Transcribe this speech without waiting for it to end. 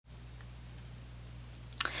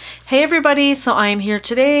Hey everybody, so I'm here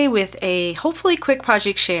today with a hopefully quick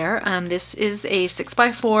project share. This is a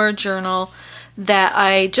 6x4 journal that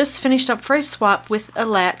I just finished up for a swap with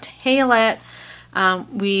Alette. Hey Alette,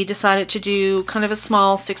 we decided to do kind of a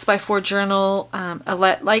small 6x4 journal.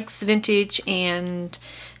 Alette likes vintage and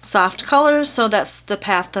soft colors, so that's the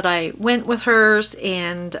path that I went with hers,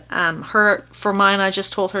 and for mine I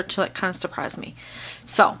just told her to kind of surprise me.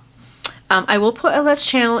 So I will put Alette's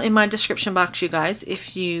channel in my description box, you guys,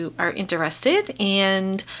 if you are interested.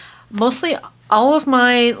 And mostly all of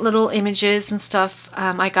my little images and stuff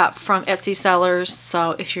I got from Etsy sellers.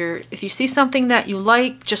 So if you see something that you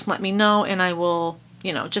like, just let me know, and I will,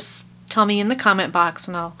 just tell me in the comment box,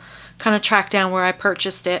 and I'll kind of track down where I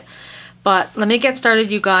purchased it. But let me get started,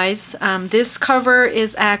 you guys. This cover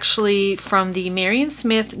is actually from the Marion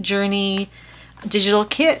Smith Journey digital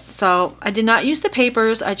kit, so I did not use the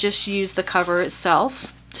papers, I just used the cover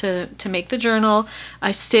itself to make the journal.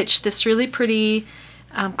 I stitched this really pretty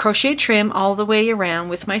crochet trim all the way around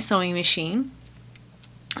with my sewing machine.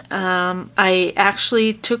 I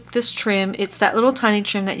actually took this trim, it's that little tiny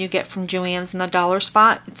trim that you get from Joann's in the dollar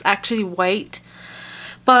spot. It's actually white,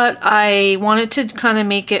 but I wanted to kind of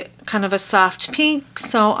make it kind of a soft pink,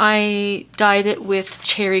 so I dyed it with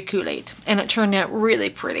cherry Kool-Aid, and it turned out really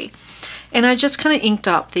pretty. And I just kind of inked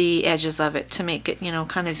up the edges of it to make it,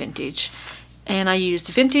 kind of vintage. And I used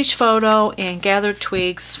vintage photo and gathered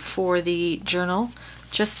twigs for the journal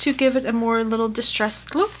just to give it a more little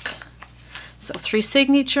distressed look. So 3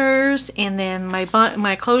 signatures, and then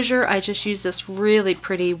my closure, I just used this really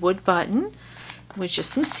pretty wood button with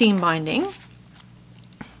just some seam binding.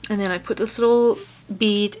 And then I put this little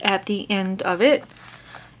bead at the end of it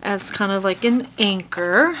as kind of like an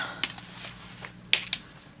anchor.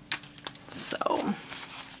 So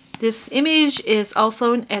this image is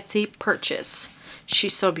also an Etsy purchase.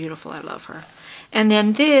 She's so beautiful, I love her. And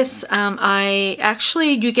then this,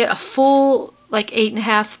 you get a full like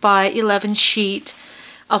 8.5 by 11 sheet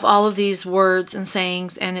of all of these words and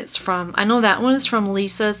sayings, and it's from, I know that one is from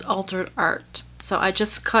Lisa's Altered Art. So I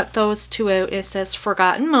just cut those 2 out. It says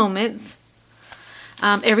Forgotten Moments.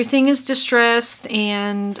 Everything is distressed,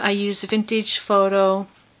 and I use vintage photo.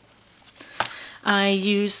 I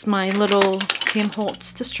used my little Tim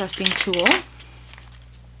Holtz distressing tool,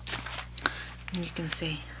 and you can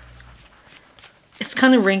see it's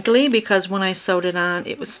kind of wrinkly because when I sewed it on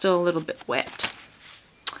it was still a little bit wet.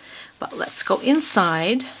 But let's go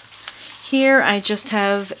inside. Here I just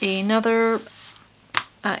have another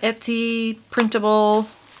Etsy printable.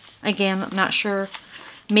 Again, I'm not sure,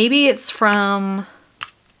 maybe it's from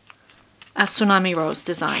Tsunami Rose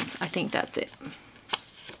Designs, I think that's it.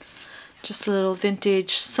 Just a little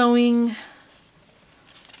vintage sewing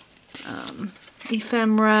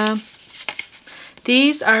ephemera.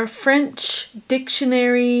 These are French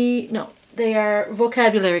dictionary, no, they are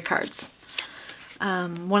vocabulary cards.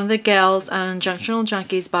 One of the gals on Junctional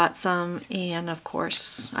Junkies bought some, and of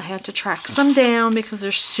course I had to track some down because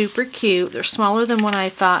they're super cute. They're smaller than what I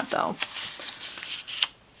thought though.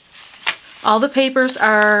 All the papers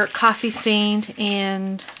are coffee stained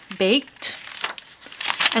and baked.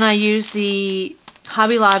 And I use the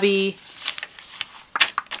Hobby Lobby,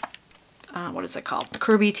 what is it called?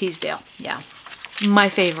 Kirby Teasdale. Yeah, my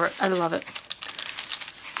favorite. I love it.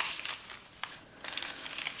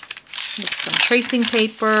 With some tracing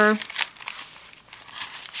paper.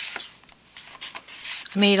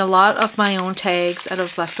 I made a lot of my own tags out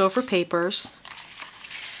of leftover papers.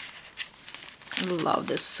 I love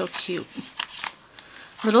this, so cute.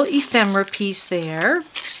 Little ephemera piece there.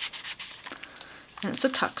 And it's a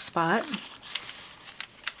tuck spot.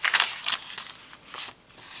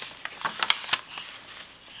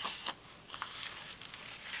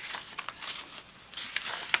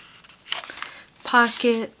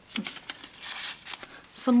 Pocket.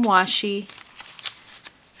 Some washi.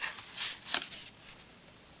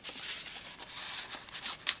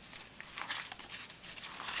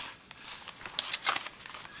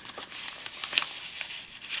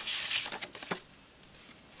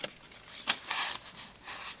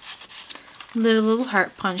 Little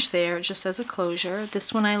heart punch there just as a closure.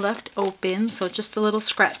 This one I left open, so just a little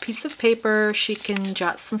scrap piece of paper. She can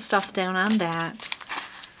jot some stuff down on that.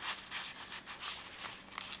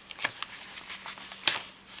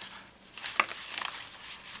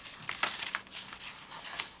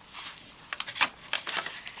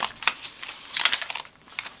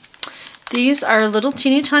 These are little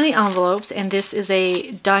teeny tiny envelopes, and this is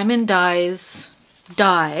a Diamond Dies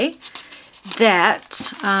die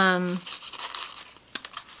that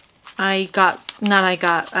I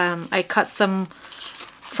cut some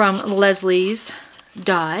from Leslie's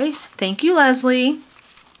die. Thank you, Leslie.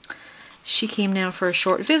 She came down for a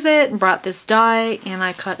short visit and brought this die, and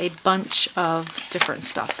I cut a bunch of different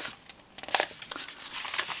stuff.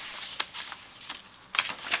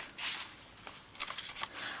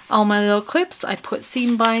 All my little clips, I put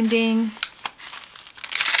seam binding.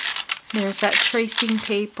 There's that tracing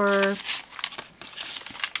paper.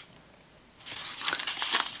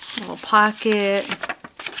 Little pocket.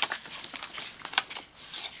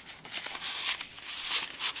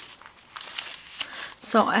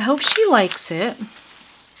 So I hope she likes it.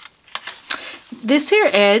 This here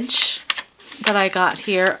edge that I got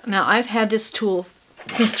here, now I've had this tool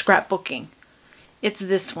since scrapbooking. It's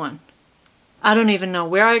this one. I don't even know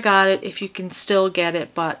where I got it, if you can still get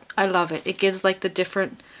it, but I love it. It gives like the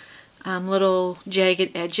different little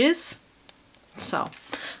jagged edges. So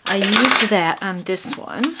I used that on this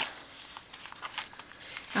one.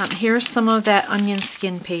 Here's some of that onion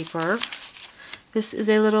skin paper. This is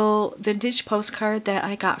a little vintage postcard that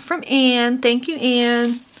I got from Anne. Thank you,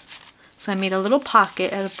 Anne. So I made a little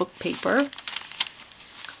pocket out of book paper.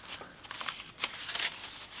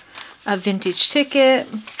 A vintage ticket.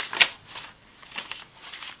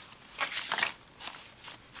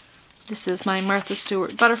 This is my Martha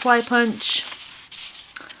Stewart butterfly punch.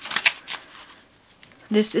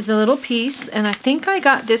 This is a little piece, and I think I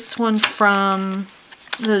got this one from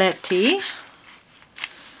Alette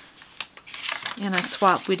in a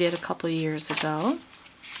swap we did a couple years ago.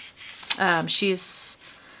 She's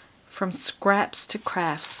from Scraps to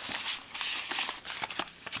Crafts.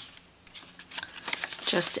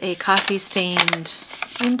 Just a coffee stained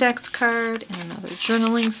index card and another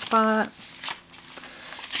journaling spot.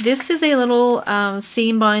 This is a little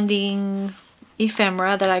seam binding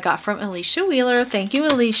ephemera that I got from Alicia Wheeler. Thank you,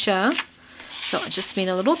 Alicia. So I just made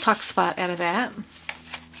a little tuck spot out of that.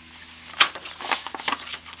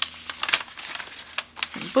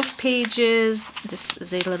 Some book pages. This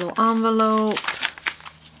is a little envelope.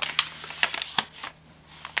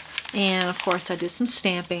 And of course I did some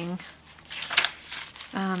stamping.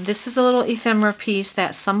 This is a little ephemera piece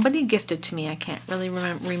that somebody gifted to me. I can't really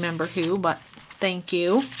remember who, but thank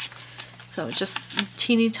you. So just a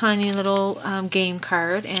teeny tiny little game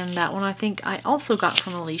card, and that one I think I also got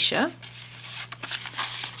from Alicia.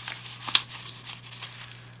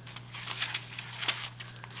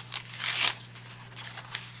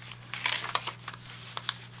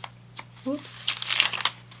 Whoops.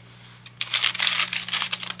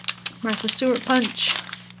 Martha Stewart punch.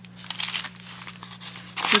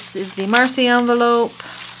 This is the Marcy envelope.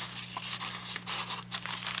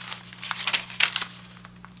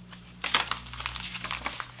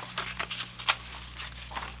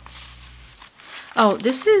 Oh,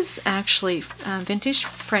 this is actually vintage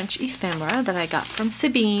French ephemera that I got from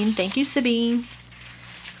Sabine. Thank you, Sabine.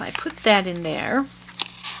 So I put that in there.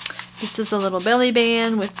 This is a little belly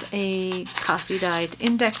band with a coffee dyed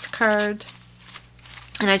index card.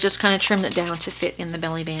 And I just kind of trimmed it down to fit in the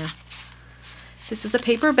belly band. This is a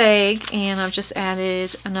paper bag, and I've just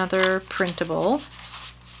added another printable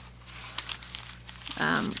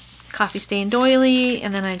coffee stained doily,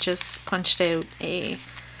 and then I just punched out a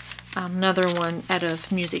another one out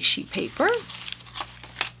of music sheet paper.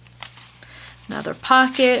 Another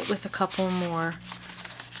pocket with a couple more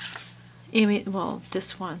well,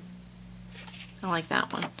 this one. I like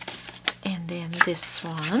that one. And then this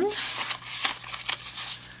one.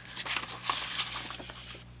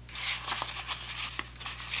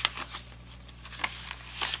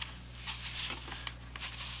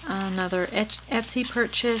 Another Etsy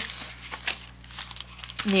purchase.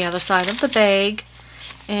 The other side of the bag.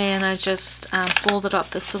 And I just folded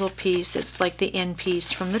up this little piece. It's like the end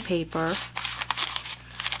piece from the paper.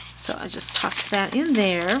 So I just tucked that in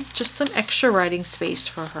there. Just some extra writing space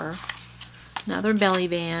for her. Another belly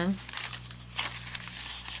band.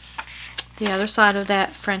 The other side of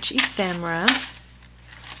that French ephemera.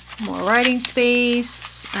 More writing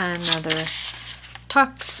space. Another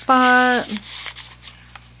tuck spot.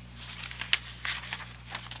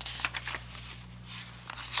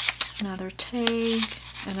 Another tag.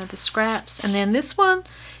 Another scraps. And then this one,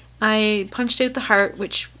 I punched out the heart,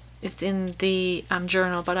 which is in the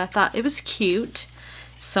journal, but I thought it was cute.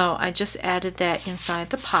 So I just added that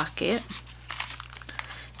inside the pocket.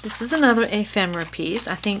 This is another ephemera piece.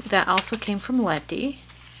 I think that also came from Letty.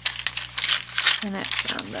 And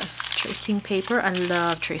that's on the tracing paper. I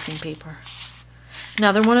love tracing paper.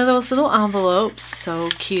 Another one of those little envelopes. So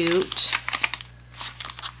cute.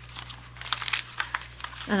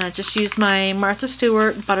 And I just used my Martha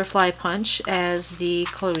Stewart butterfly punch as the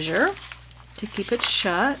closure to keep it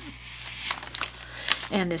shut.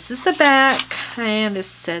 And this is the back. And this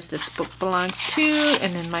says this book belongs to.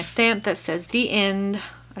 And then my stamp that says the end.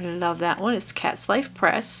 I love that one. It's Cat's Life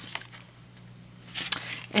Press.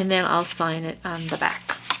 And then I'll sign it on the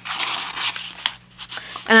back.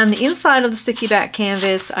 And on the inside of the sticky back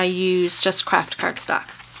canvas, I use just craft cardstock.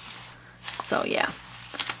 So yeah.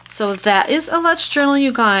 So that is Alette's journal,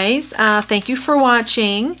 you guys. Thank you for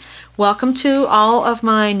watching. Welcome to all of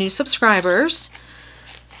my new subscribers.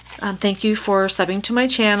 Thank you for subbing to my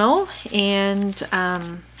channel. And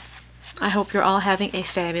I hope you're all having a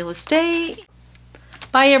fabulous day.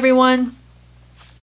 Bye, everyone.